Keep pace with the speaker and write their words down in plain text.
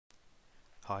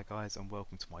Hi guys, and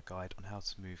welcome to my guide on how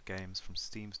to move games from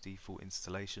Steam's default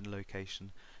installation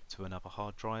location to another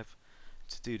hard drive.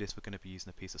 To do this, we're going to be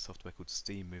using a piece of software called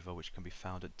SteamMover, which can be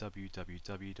found at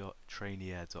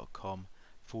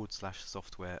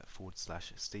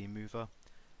www.trainier.com/software/SteamMover.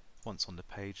 Once on the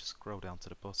page, scroll down to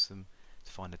the bottom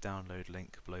to find the download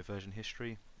link below version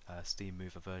history,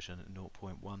 SteamMover version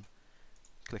 0.1.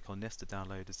 Click on this to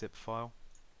download a zip file.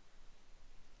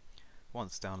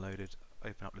 Once downloaded,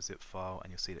 open up the zip file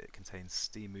and you'll see that it contains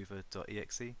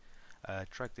steammover.exe.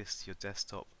 Drag this to your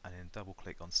desktop and then double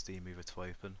click on SteamMover to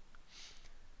open.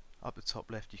 Up the top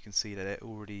left you can see that it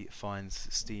already finds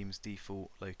Steam's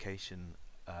default location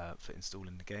for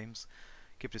installing the games.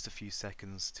 Give this a few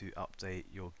seconds to update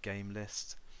your game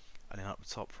list, and then up the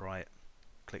top right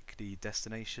click the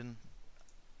destination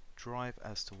drive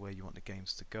as to where you want the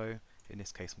games to go. In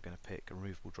this case I'm going to pick a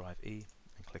removable drive E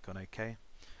and click on OK.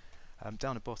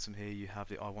 Down the bottom here you have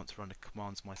the I want to run the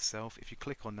commands myself. If you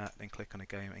click on that, then click on a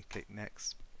game and click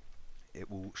next, it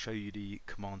will show you the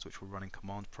commands which will run in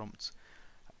command prompt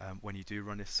when you do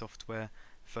run this software.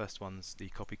 First one's the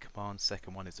copy command,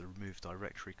 second one is the remove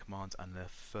directory command, and the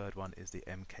third one is the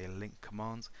MKLINK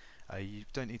command. You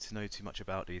don't need to know too much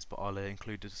about these, but I'll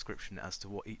include a description as to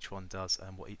what each one does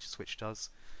and what each switch does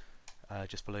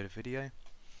just below the video.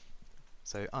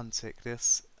 So untick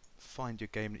this, find your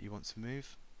game that you want to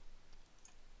move,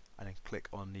 and then click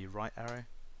on the right arrow.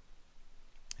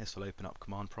 This will open up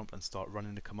command prompt and start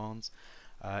running the commands.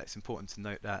 It's important to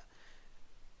note that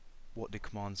what the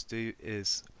commands do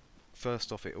is,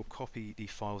 first off, it will copy the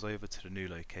files over to the new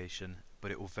location,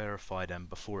 but it will verify them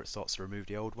before it starts to remove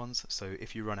the old ones. So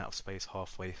if you run out of space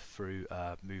halfway through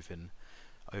moving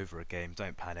over a game,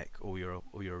 don't panic, all your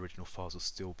original files will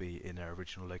still be in their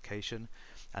original location,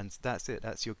 and that's it.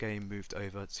 That's your game moved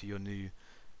over to your new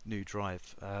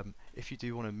drive. If you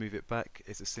do want to move it back,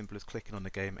 it's as simple as clicking on the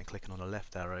game and clicking on the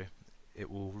left arrow. It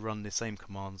will run the same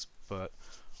commands but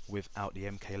without the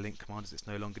MKLINK command, as it's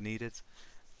no longer needed,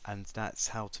 and that's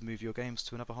how to move your games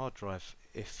to another hard drive.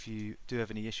 If you do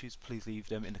have any issues, please leave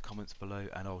them in the comments below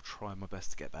and I'll try my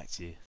best to get back to you.